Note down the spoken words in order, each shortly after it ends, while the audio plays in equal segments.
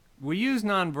We use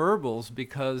nonverbals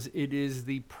because it is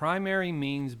the primary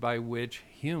means by which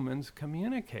humans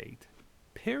communicate.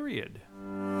 Period.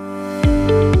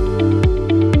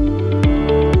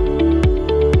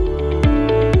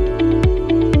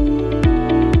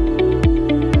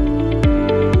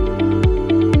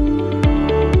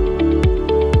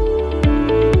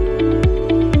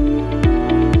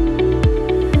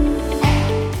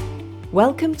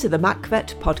 Welcome to the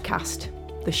MacVet podcast,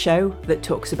 the show that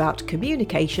talks about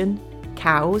communication,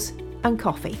 cows, and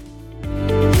coffee.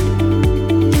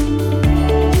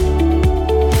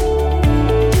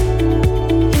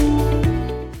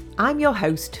 I'm your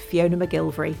host, Fiona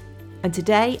McGilvery, and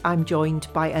today I'm joined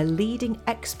by a leading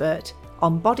expert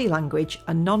on body language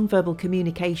and non-verbal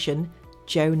communication,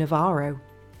 Joe Navarro.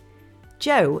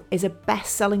 Joe is a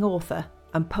best-selling author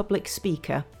and public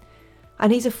speaker,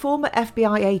 and he's a former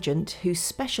FBI agent who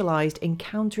specialised in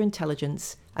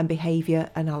counterintelligence and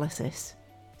behaviour analysis.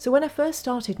 So when I first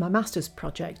started my master's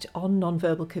project on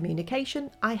non-verbal communication,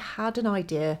 I had an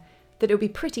idea that it would be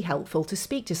pretty helpful to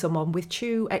speak to someone with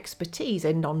true expertise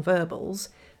in non-verbals.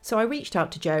 So I reached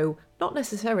out to Joe, not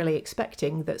necessarily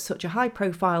expecting that such a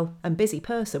high-profile and busy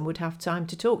person would have time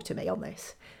to talk to me on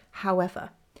this. However,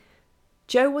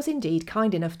 Joe was indeed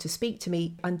kind enough to speak to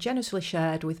me and generously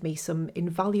shared with me some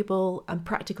invaluable and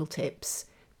practical tips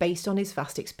based on his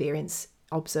vast experience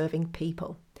observing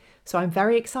people. So I'm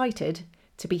very excited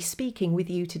to be speaking with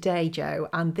you today, Joe,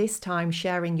 and this time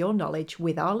sharing your knowledge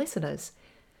with our listeners.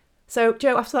 So,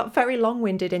 Joe, after that very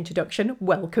long-winded introduction,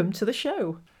 welcome to the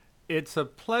show. It's a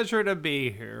pleasure to be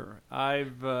here.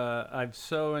 I've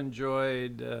so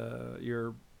enjoyed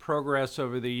your progress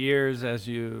over the years as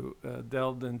you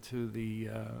delved into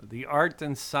the art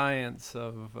and science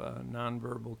of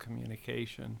nonverbal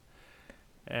communication,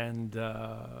 and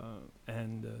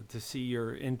to see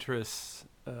your interests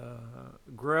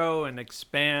grow and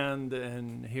expand,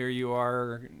 and here you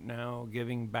are now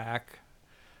giving back.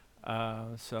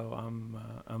 So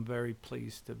I'm very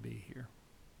pleased to be here.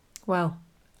 Well,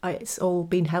 it's all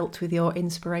been helped with your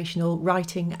inspirational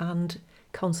writing and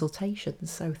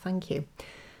consultations, so thank you.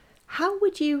 How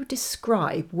would you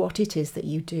describe what it is that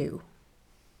you do?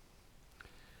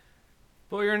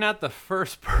 Well, you're not the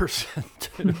first person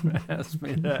to ask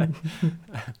me that.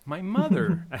 My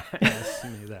mother asked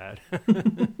me that.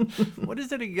 What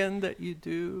is it again that you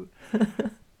do?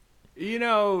 You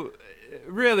know,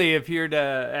 really, if you're to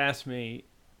ask me,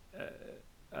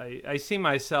 I see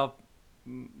myself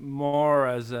more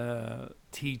as a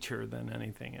teacher than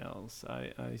anything else.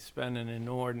 I spend an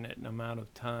inordinate amount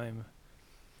of time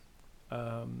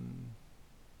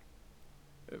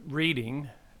reading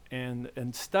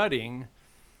and studying,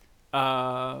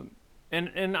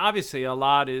 and obviously a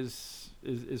lot is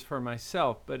for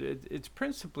myself, but it's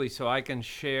principally so I can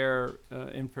share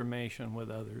information with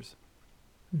others.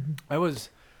 Mm-hmm. I was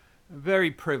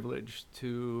very privileged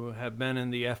to have been in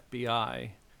the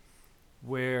FBI,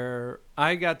 where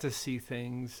I got to see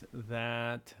things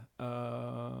that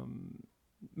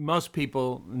most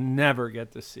people never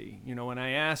get to see. You know, when I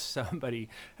ask somebody,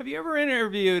 have you ever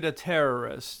interviewed a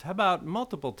terrorist? How about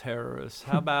multiple terrorists?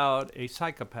 How about a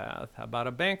psychopath? How about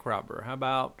a bank robber? How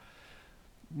about,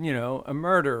 a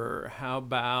murderer? How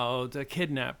about a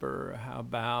kidnapper? How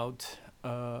about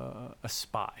a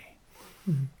spy?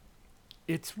 Mm-hmm.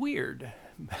 It's weird.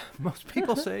 Most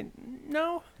people say,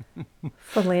 no.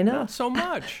 Funnily enough. Not so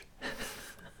much.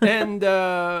 And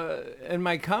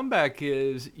my comeback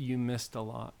is, you missed a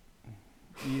lot.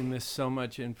 You missed so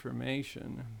much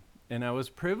information. And I was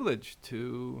privileged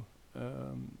to,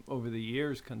 over the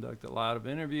years, conduct a lot of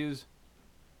interviews,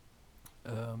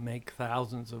 make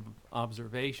thousands of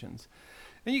observations.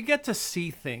 And you get to see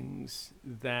things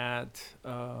that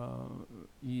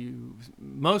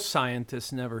most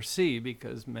scientists never see,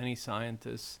 because many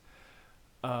scientists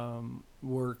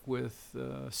work with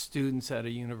students at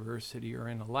a university or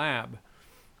in a lab.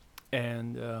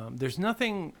 And there's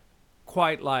nothing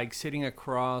quite like sitting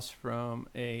across from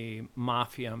a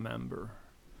mafia member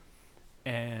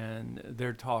and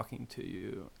they're talking to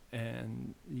you,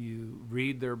 and you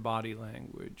read their body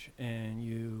language, and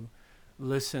you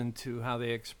listen to how they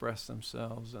express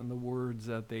themselves and the words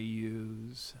that they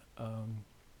use,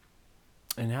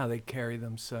 and how they carry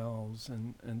themselves,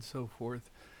 and so forth.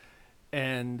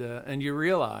 And you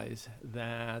realize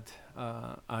that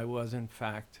I was, in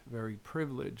fact, very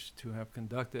privileged to have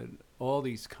conducted all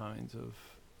these kinds of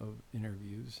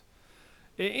interviews,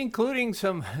 including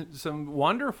some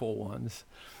wonderful ones,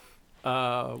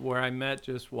 where I met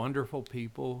just wonderful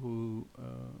people who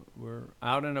were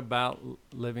out and about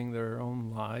living their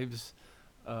own lives,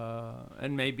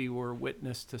 and maybe were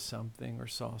witness to something or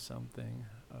saw something.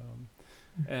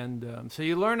 And so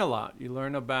you learn a lot. You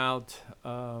learn about,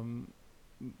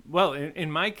 well,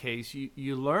 in my case,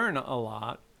 you learn a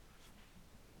lot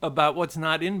about what's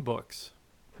not in books.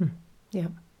 Yeah.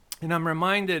 And I'm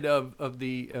reminded of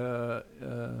the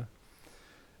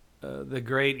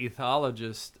great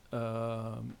ethologist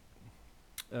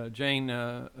Jane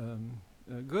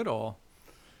Goodall,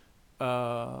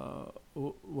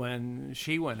 when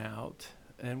she went out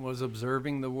and was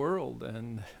observing the world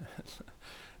and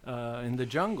in the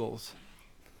jungles,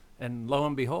 and lo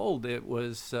and behold, it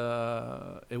was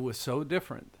so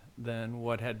different than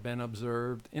what had been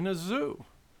observed in a zoo.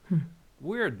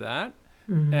 Weird that.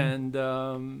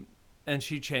 And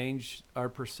she changed our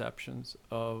perceptions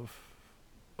of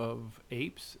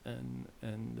apes and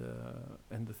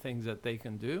the things that they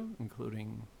can do,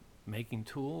 including making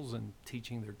tools and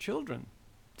teaching their children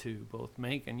to both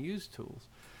make and use tools.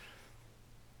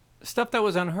 Stuff that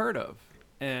was unheard of.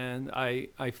 And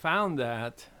I found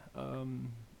that,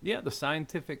 the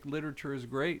scientific literature is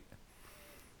great,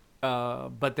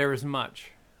 but there is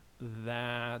much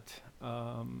that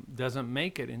doesn't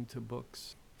make it into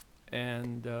books.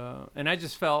 And I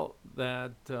just felt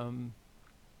that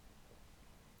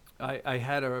I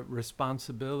had a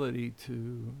responsibility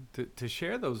to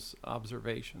share those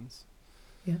observations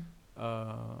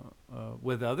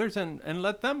with others and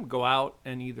let them go out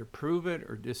and either prove it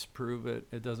or disprove it.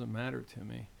 It doesn't matter to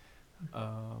me.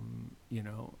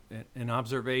 An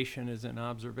observation is an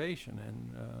observation,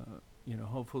 and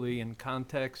hopefully in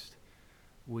context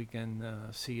we can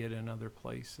see it in other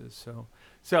places.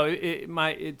 So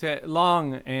it's a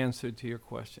long answer to your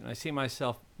question. I see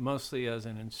myself mostly as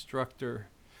an instructor.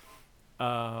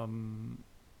 And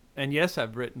yes,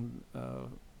 I've written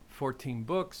 14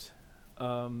 books.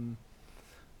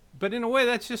 But in a way,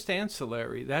 that's just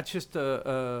ancillary. That's just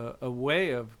a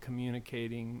way of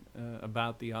communicating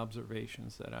about the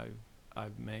observations that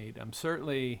I've made.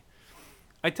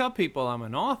 I tell people I'm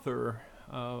an author,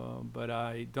 but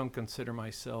I don't consider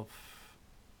myself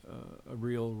a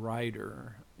real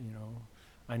writer.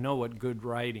 I know what good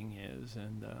writing is,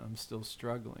 and I'm still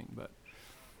struggling. But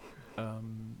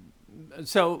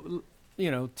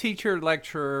teacher,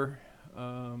 lecturer,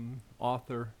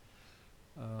 author.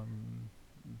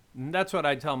 And that's what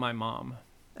I tell my mom.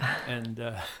 And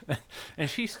and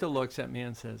she still looks at me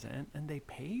and says, and they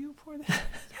pay you for this?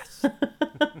 Yes.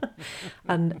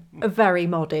 And a very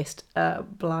modest,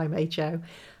 blimey, Joe.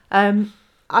 And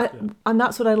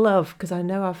that's what I love, because I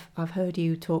know I've heard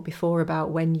you talk before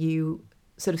about when you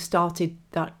sort of started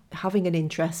that, having an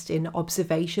interest in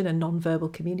observation and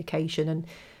nonverbal communication, and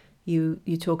you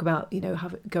talk about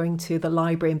going to the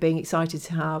library and being excited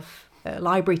to have a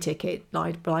library ticket,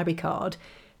 library card,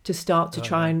 to start to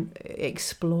try and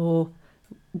explore,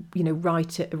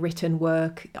 write written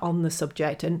work on the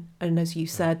subject. And as you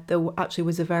said, there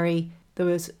was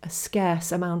a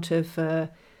scarce amount of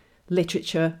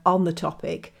literature on the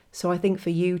topic. So I think for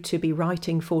you to be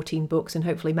writing 14 books and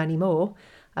hopefully many more,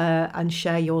 and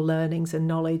share your learnings and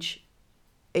knowledge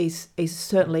is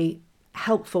certainly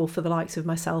helpful for the likes of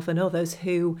myself and others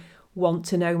who want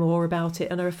to know more about it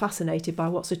and are fascinated by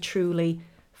what's a truly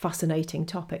fascinating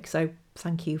topic. So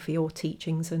thank you for your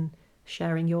teachings and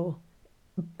sharing your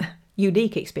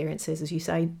unique experiences. As you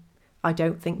say, I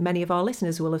don't think many of our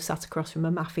listeners will have sat across from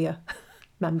a mafia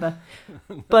member.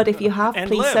 But if you have,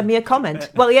 please send me a comment.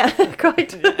 Well, yeah,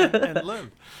 quite. And live.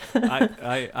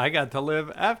 I got to live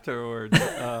afterwards.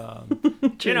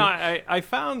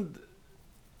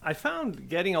 I found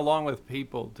getting along with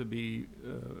people to be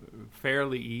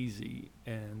fairly easy,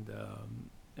 and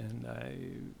I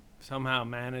somehow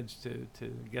managed to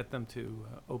get them to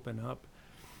open up.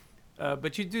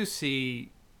 But you do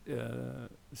see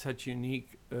such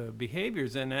unique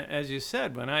behaviors, and as you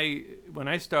said, when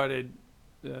I started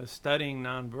studying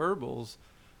nonverbals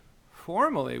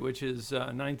formally, which is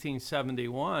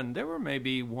 1971, there were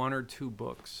maybe one or two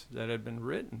books that had been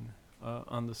written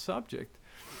on the subject.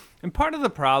 And part of the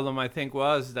problem, I think,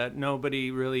 was that nobody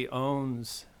really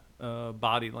owns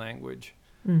body language.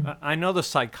 I know the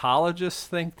psychologists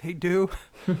think they do,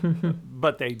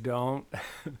 but they don't.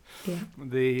 Yeah.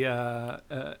 The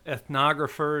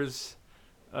ethnographers,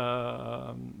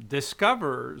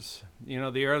 discoverers,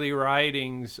 the early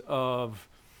writings of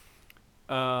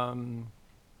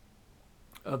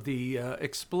the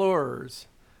explorers,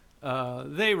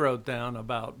 they wrote down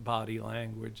about body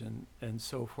language and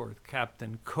so forth.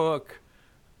 Captain Cook,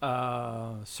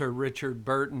 Sir Richard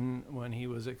Burton, when he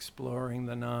was exploring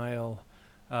the Nile,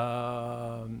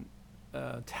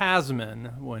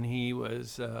 Tasman, when he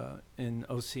was in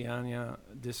Oceania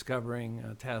discovering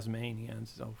Tasmania and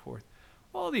so forth.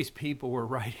 All these people were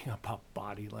writing about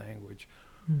body language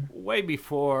way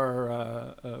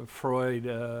before Freud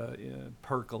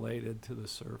percolated to the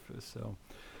surface. So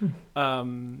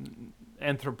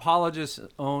anthropologists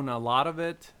own a lot of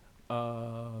it.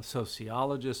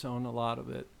 Sociologists own a lot of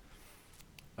it.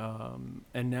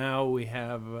 And now we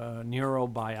have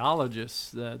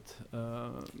neurobiologists that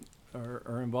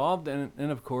are involved,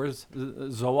 and of course,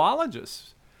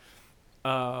 zoologists.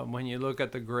 When you look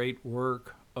at the great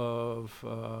work of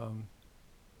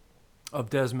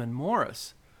Desmond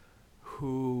Morris,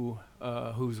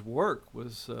 whose work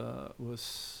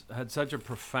had such a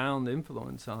profound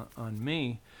influence on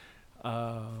me.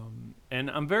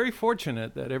 And I'm very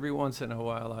fortunate that every once in a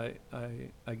while I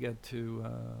get to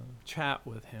chat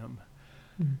with him,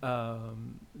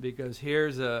 because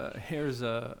here's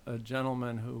a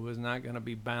gentleman who was not going to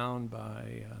be bound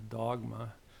by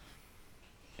dogma,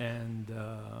 and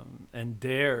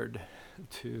dared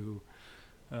to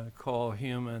call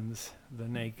humans the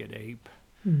naked ape,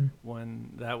 when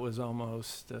that was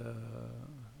almost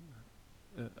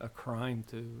a crime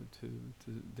to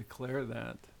declare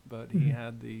that. But he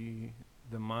had the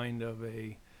mind of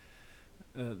the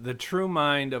true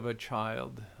mind of a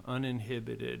child,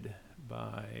 uninhibited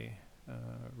by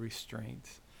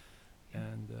restraints,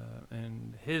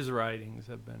 and his writings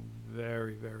have been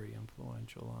very, very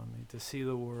influential on me to see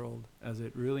the world as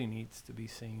it really needs to be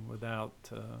seen, without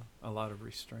a lot of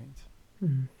restraints.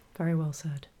 Very well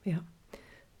said. Yeah,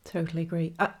 totally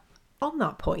agree. On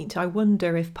that point, I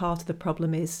wonder if part of the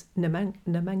problem is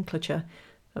nomenclature.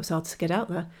 That was hard to get out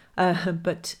there.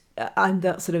 And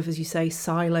that sort of, as you say,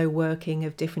 silo working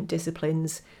of different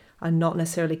disciplines, and not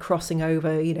necessarily crossing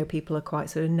over. People are quite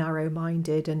sort of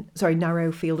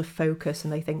narrow field of focus,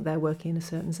 and they think they're working in a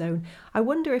certain zone. I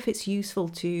wonder if it's useful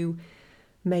to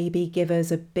maybe give us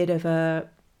a bit of a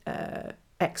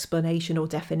explanation or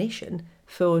definition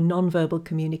for nonverbal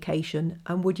communication,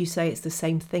 and would you say it's the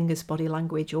same thing as body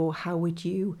language, or how would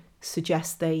you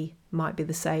suggest they might be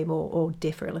the same or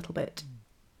differ a little bit?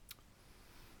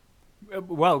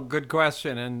 Well, good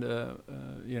question, and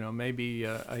maybe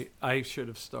I should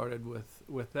have started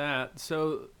with that.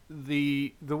 So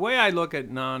the way I look at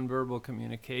nonverbal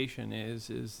communication is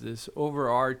this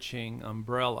overarching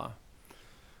umbrella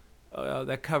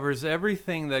that covers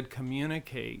everything that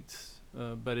communicates,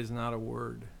 but is not a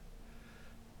word.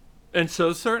 And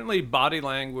so certainly body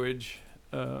language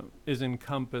is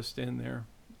encompassed in there,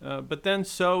 but then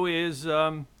so is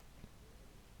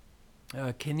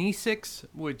kinesics,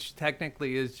 which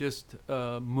technically is just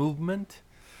movement.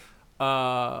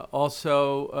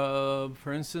 Also,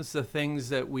 for instance, the things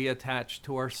that we attach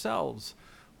to ourselves,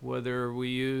 whether we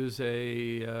use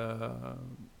a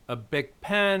Bic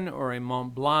pen or a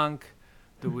Mont Blanc.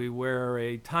 Do we wear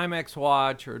a Timex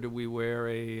watch, or do we wear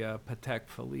a Patek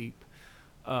Philippe?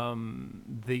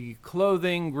 The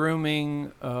clothing,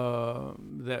 grooming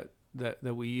that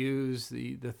we use,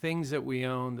 the things that we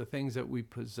own, the things that we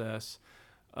possess,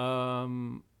 are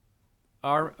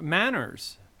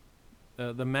manners.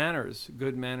 The manners,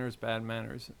 good manners, bad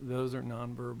manners, those are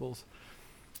nonverbals.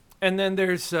 And then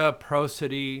there's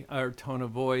prosody, our tone of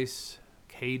voice,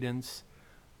 cadence.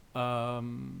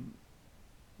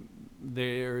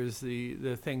 There's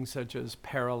the things such as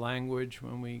paralanguage,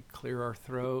 when we clear our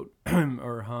throat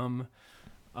or hum,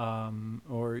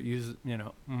 or use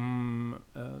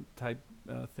type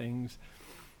things.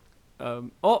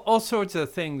 All sorts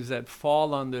of things that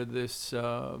fall under this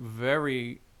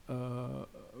very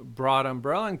broad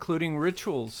umbrella, including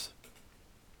rituals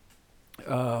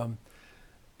and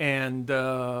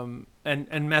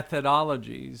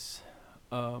methodologies.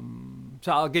 So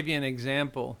I'll give you an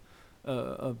example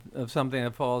of something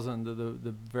that falls under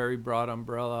the very broad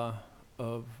umbrella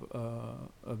of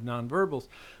nonverbals.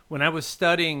 When I was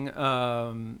studying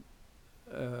the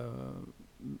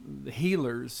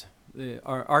healers,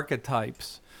 our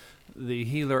archetypes, the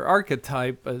healer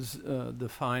archetype as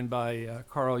defined by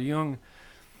Carl Jung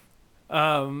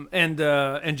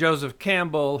and Joseph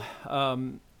Campbell,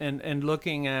 and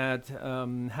looking at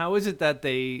how is it that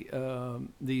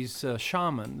these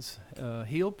shamans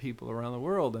heal people around the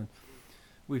world, and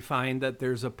we find that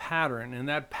there's a pattern, and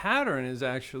that pattern is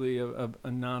actually a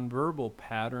nonverbal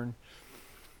pattern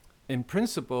in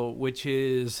principle, which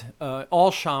is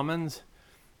all shamans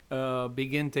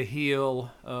begin to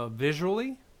heal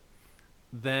visually,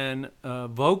 then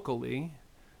vocally,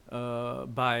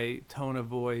 by tone of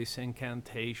voice,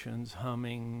 incantations,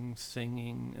 humming,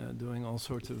 singing, doing all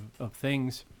sorts of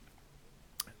things.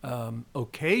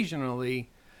 Occasionally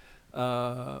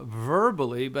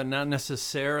verbally, but not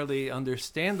necessarily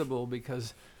understandable,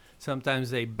 because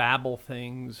sometimes they babble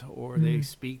things, or they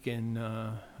speak in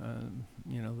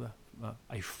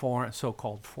a foreign,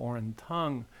 so-called foreign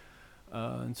tongue,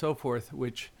 and so forth,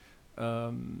 which,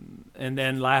 and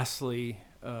then lastly,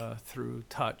 through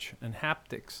touch and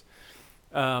haptics.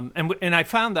 And I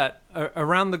found that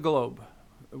around the globe,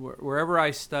 wherever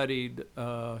I studied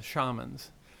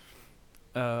shamans,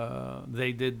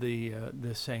 they did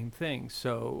the same thing.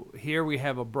 So here we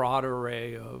have a broad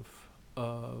array of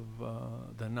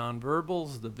the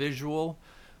nonverbals, the visual.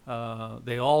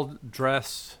 They all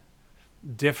dress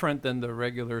different than the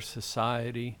regular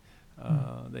society.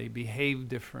 They behave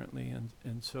differently,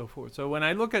 and so forth. So when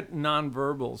I look at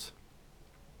nonverbals,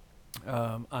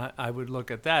 I would look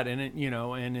at that, and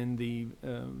and in the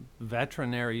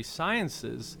veterinary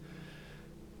sciences,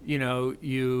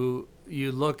 you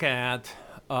look at,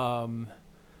 there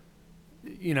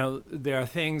are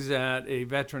things that a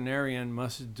veterinarian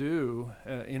must do.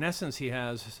 In essence, he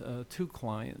has two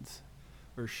clients,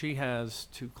 or she has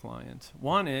two clients.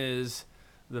 One is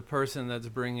the person that's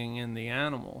bringing in the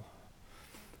animal,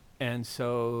 and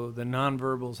so the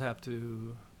nonverbals have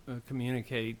to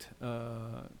communicate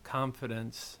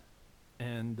confidence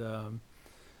and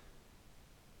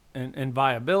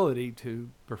viability to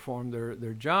perform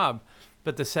their job.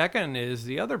 But the second is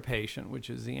the other patient, which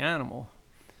is the animal,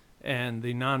 and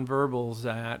the nonverbals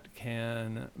that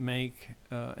can make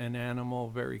an animal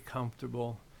very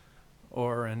comfortable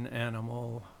or an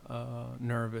animal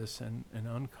nervous and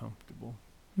uncomfortable.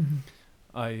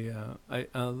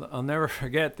 I'll never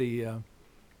forget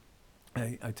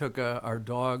I took our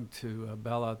dog to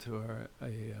Bella to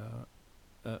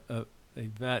a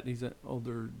vet. He's an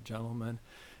older gentleman,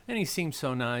 and he seemed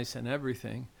so nice and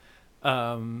everything.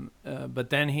 But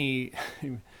then he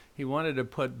wanted to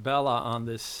put Bella on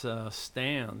this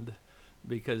stand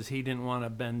because he didn't want to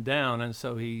bend down, and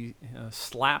so he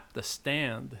slapped the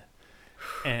stand,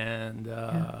 and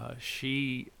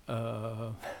she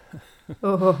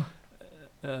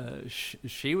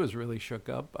she was really shook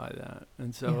up by that,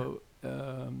 and so.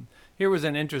 Here was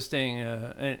an interesting,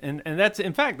 and that's,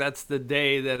 in fact, that's the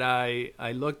day that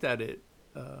I looked at it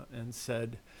and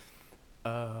said,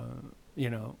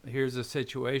 here's a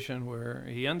situation where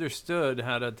he understood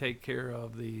how to take care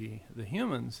of the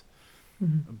humans,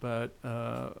 but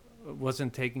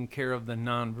wasn't taking care of the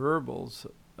nonverbals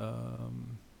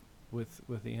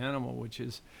with the animal, which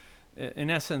is, in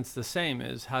essence, the same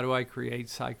as how do I create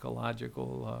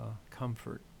psychological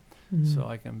comfort. So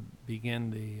I can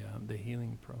begin the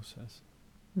healing process.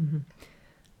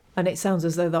 And it sounds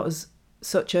as though that was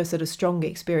such a sort of strong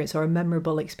experience or a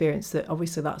memorable experience that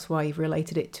obviously that's why you've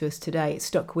related it to us today. It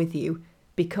stuck with you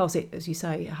because it, as you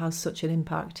say, it has such an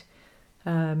impact.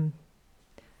 Well,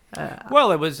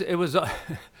 it was.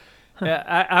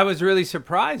 I was really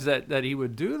surprised that he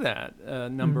would do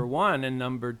that. Number one, and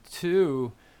number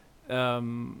two. We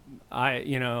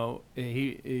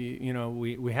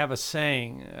have a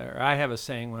saying, or I have a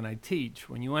saying when I teach.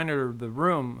 When you enter the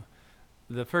room,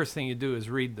 the first thing you do is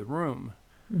read the room,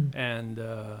 and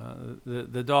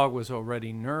the dog was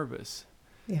already nervous.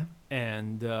 Yeah.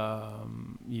 And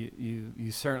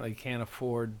you certainly can't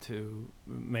afford to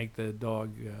make the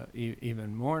dog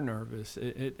even more nervous.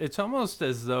 It's almost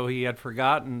as though he had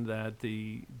forgotten that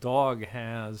the dog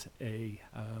has a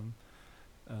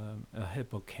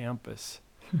hippocampus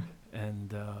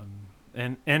and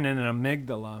an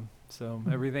amygdala. So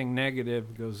everything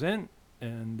negative goes in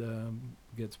and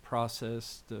gets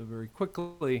processed very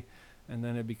quickly, and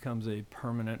then it becomes a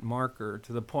permanent marker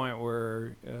to the point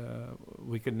where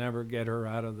we could never get her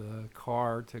out of the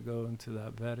car to go into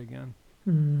that vet again.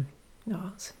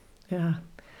 Yeah,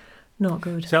 not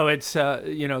good. So it's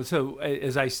so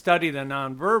as I study the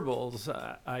nonverbals,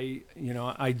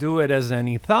 I do it as an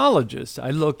ethologist. I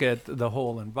look at the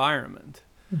whole environment,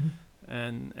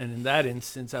 and in that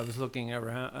instance, I was looking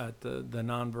at the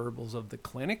nonverbals of the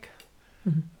clinic,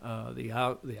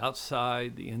 the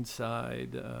outside, the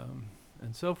inside,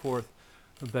 and so forth,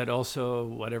 but also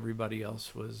what everybody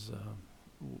else was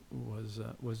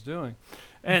doing,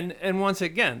 and once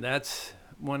again, that's.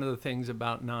 One of the things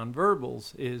about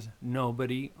nonverbals is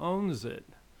nobody owns it.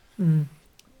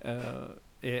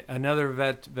 Another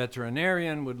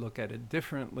veterinarian would look at it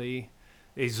differently.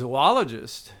 A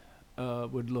zoologist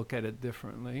would look at it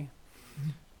differently,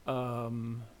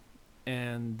 and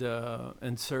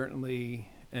certainly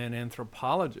an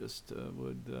anthropologist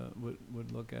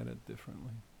would look at it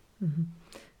differently.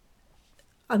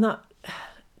 And that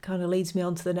kind of leads me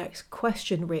on to the next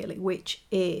question, really, which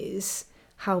is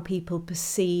how people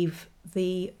perceive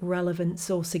the relevance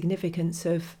or significance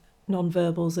of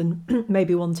nonverbals, and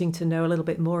maybe wanting to know a little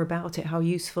bit more about it, how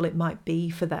useful it might be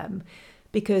for them.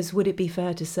 Because would it be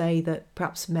fair to say that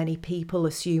perhaps many people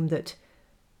assume that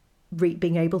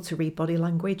being able to read body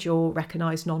language or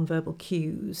recognise non-verbal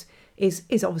cues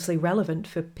is obviously relevant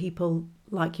for people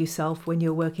like yourself when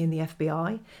you're working in the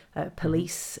FBI,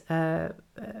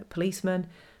 policemen,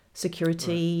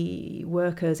 security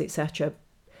workers, etc.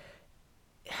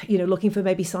 Looking for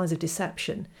maybe signs of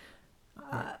deception.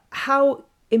 How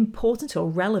important or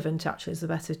relevant, actually, is the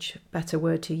better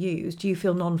word to use, do you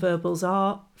feel non-verbals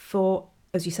are for,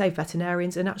 as you say,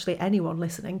 veterinarians and actually anyone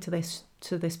listening to this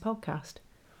podcast?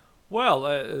 Well,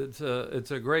 it's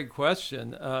a great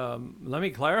question. Let me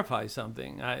clarify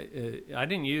something. I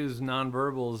didn't use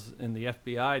nonverbals in the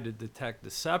FBI to detect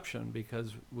deception,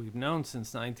 because we've known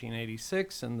since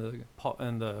 1986 and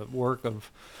the work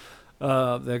of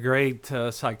the great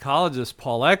psychologist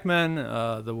Paul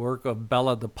Ekman, the work of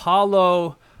Bella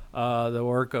DePaulo, the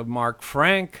work of Mark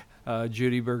Frank,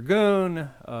 Judy Burgoon,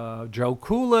 Joe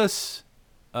Koulis,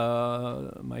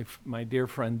 my dear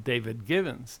friend David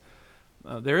Givens.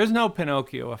 There is no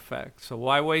Pinocchio effect, so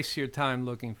why waste your time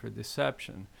looking for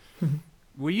deception?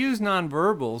 We use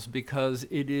nonverbals because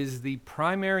it is the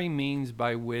primary means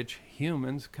by which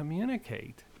humans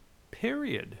communicate,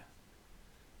 period.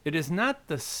 It is not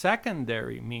the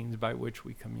secondary means by which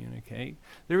we communicate.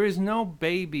 There is no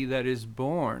baby that is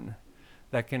born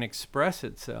that can express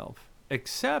itself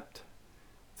except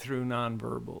through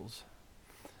nonverbals,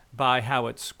 by how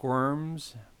it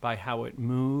squirms, by how it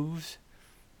moves,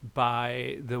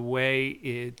 by the way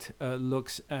it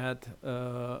looks at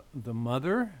the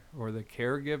mother or the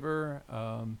caregiver,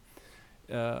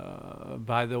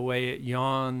 by the way it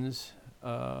yawns,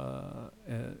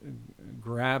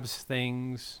 grabs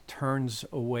things, turns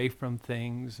away from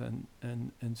things,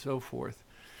 and so forth.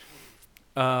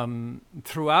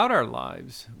 Throughout our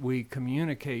lives, we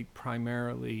communicate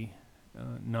primarily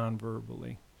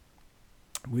non-verbally.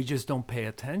 We just don't pay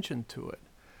attention to it.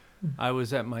 I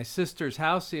was at my sister's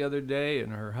house the other day,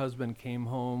 and her husband came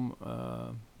home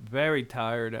very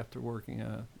tired after working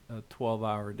a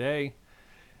 12-hour day.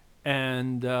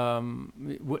 And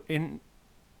in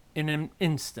an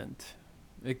instant,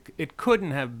 it couldn't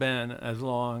have been as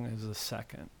long as a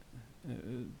second,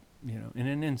 in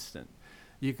an instant.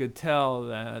 You could tell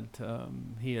that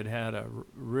he had had a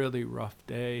really rough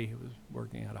day. He was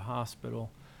working at a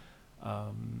hospital.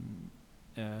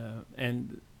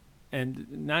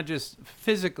 And not just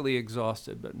physically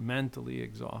exhausted, but mentally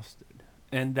exhausted.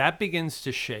 And that begins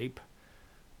to shape,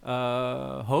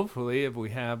 hopefully, if we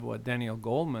have what Daniel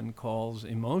Goleman calls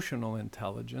emotional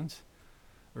intelligence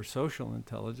or social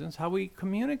intelligence, how we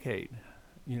communicate,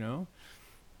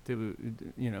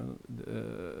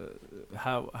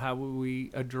 how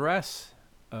we address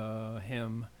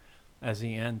him as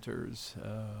he enters,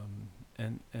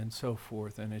 and so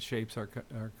forth, and it shapes our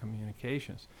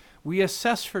communications. We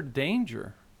assess for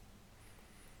danger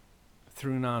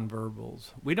through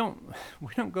nonverbals. We don't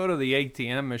go to the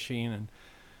ATM machine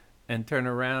and turn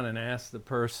around and ask the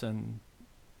person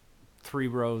 3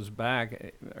 rows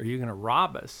back, "Are you going to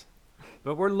rob us?"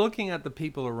 But we're looking at the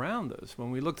people around us. When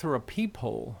we look through a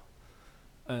peephole,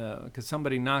 because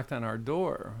somebody knocked on our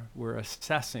door, we're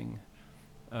assessing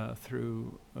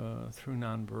through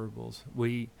nonverbals.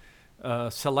 We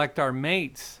select our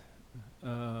mates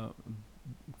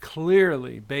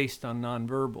clearly based on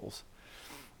nonverbals.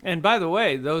 And by the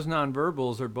way, those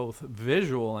nonverbals are both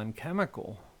visual and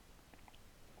chemical.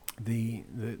 The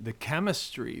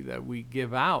chemistry that we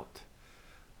give out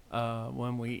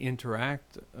when we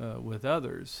interact with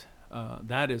others,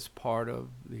 that is part of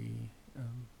the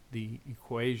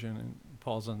equation and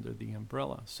falls under the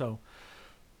umbrella. So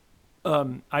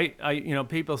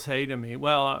people say to me,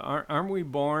 "Well, aren't we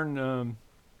born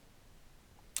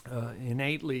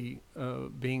innately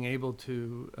being able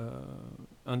to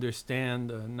understand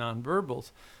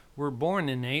nonverbals?" We're born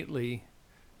innately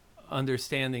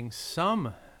understanding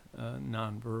some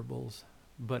nonverbals,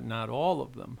 but not all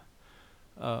of them.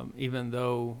 Even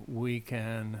though we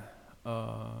can,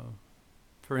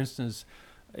 for instance,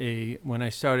 when I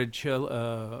started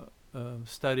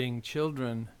studying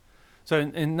children. So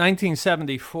in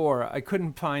 1974, I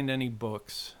couldn't find any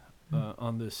books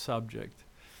on this subject.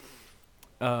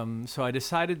 So I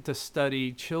decided to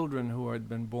study children who had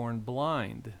been born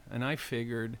blind. And I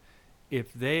figured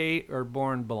if they are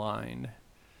born blind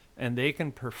and they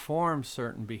can perform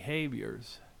certain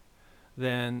behaviors,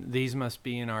 then these must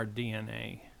be in our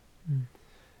DNA.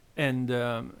 And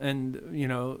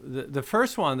the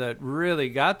first one that really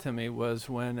got to me was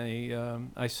when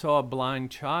I saw a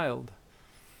blind child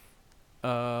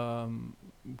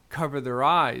cover their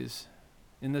eyes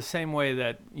in the same way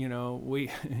that we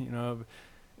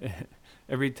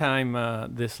every time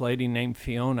this lady named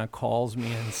Fiona calls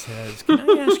me and says, "Can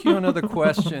I ask you another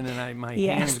question?" and my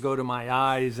Yes. hands go to my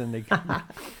eyes and they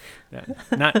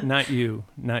not you.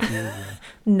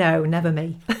 No, never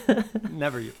me.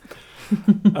 Never you.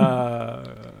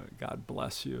 God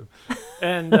bless you.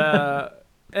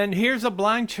 And here's a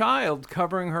blind child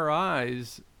covering her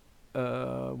eyes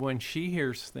when she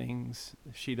hears things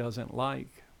she doesn't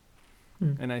like.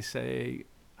 And I say,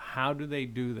 how do they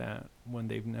do that when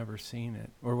they've never seen it?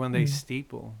 Or when they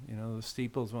steeple, the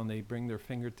steeples, when they bring their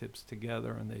fingertips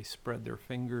together and they spread their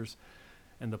fingers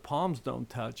and the palms don't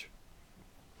touch,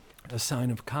 a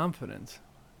sign of confidence.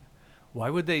 Why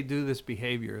would they do this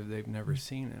behavior if they've never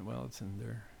seen it? Well, it's in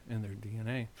their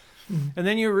DNA. And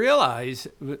then you realize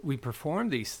we perform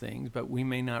these things, but we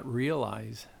may not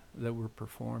realize that we're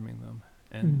performing them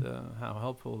and how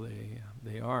helpful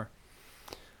they are.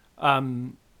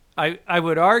 I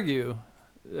would argue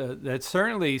that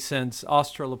certainly since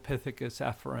Australopithecus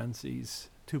afarensis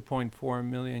 2.4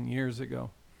 million years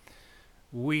ago,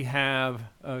 we have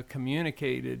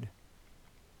communicated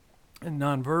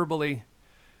non-verbally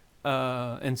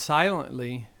and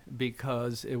silently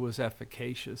because it was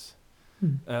efficacious.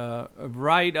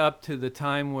 Right up to the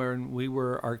time when we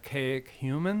were archaic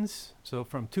humans, so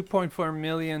from 2.4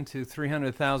 million to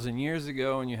 300,000 years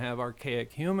ago, and you have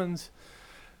archaic humans,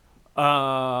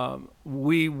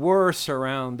 we were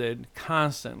surrounded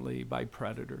constantly by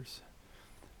predators.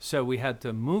 So we had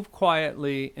to move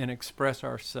quietly and express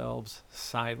ourselves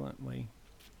silently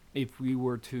if we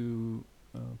were to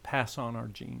pass on our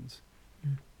genes.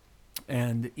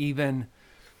 And even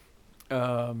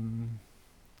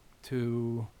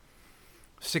to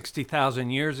 60,000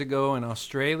 years ago in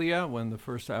Australia, when the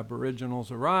first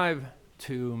Aboriginals arrived,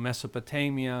 to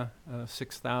Mesopotamia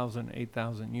 6,000,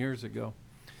 8,000 years ago,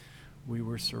 we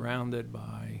were surrounded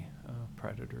by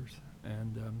predators.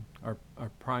 And our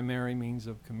primary means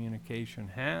of communication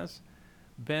has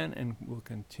been and will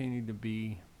continue to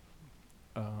be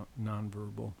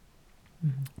nonverbal.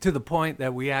 To the point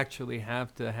that we actually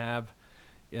have to have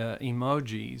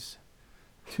emojis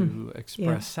to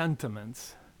express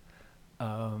sentiments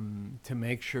to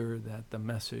make sure that the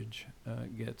message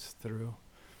gets through.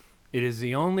 It is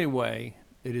the only way,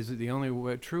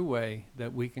 true way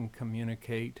that we can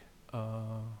communicate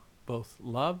both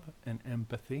love and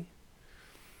empathy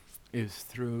is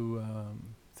through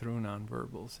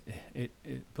nonverbals. It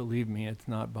believe me, it's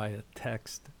not by a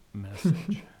text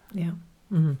message. Yeah.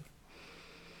 Mm-hmm.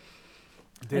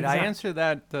 Did I answer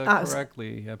that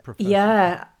correctly, Professor?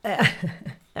 Yeah,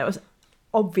 it was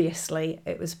obviously,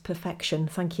 it was perfection.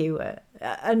 Thank you.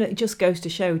 And it just goes to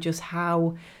show just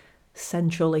how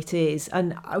central it is.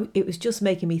 And it was just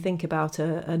making me think about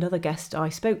another guest I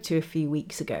spoke to a few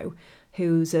weeks ago,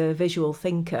 who's a visual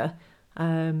thinker.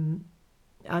 And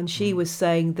she was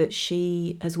saying that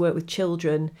she has worked with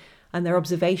children and their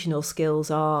observational skills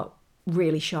are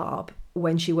really sharp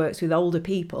when she works with older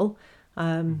people.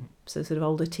 So sort of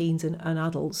older teens and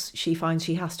adults, she finds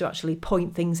she has to actually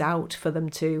point things out for them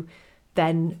to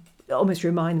then almost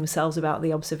remind themselves about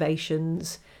the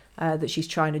observations that she's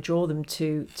trying to draw them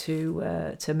to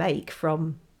make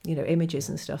from, images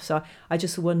and stuff. So I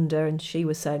just wonder, and she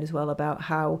was saying as well about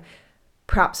how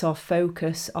perhaps our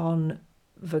focus on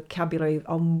vocabulary,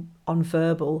 on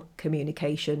verbal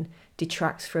communication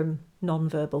detracts from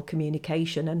non-verbal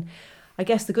communication. And I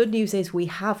guess the good news is we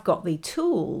have got the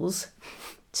tools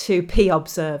to be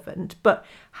observant, but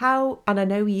how, and I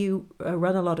know you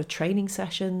run a lot of training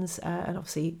sessions and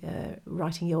obviously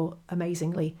writing your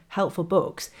amazingly helpful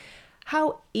books,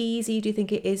 how easy do you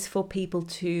think it is for people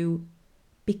to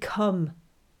become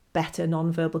better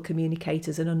non-verbal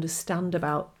communicators and understand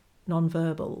about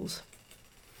non-verbals?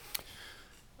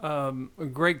 A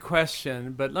great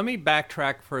question, but let me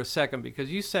backtrack for a second because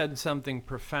you said something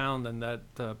profound and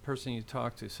that person you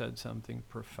talked to said something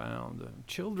profound.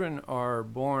 Children are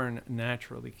born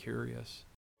naturally curious.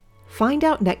 Find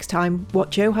out next time what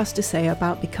Joe has to say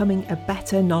about becoming a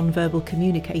better non-verbal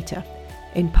communicator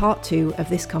in part 2 of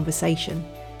this conversation,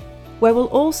 where we'll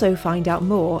also find out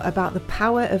more about the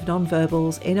power of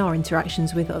non-verbals in our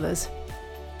interactions with others.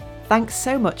 Thanks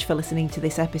so much for listening to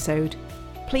this episode.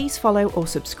 Please follow or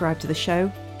subscribe to the show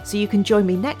so you can join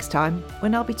me next time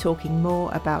when I'll be talking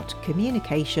more about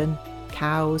communication,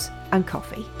 cows and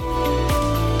coffee.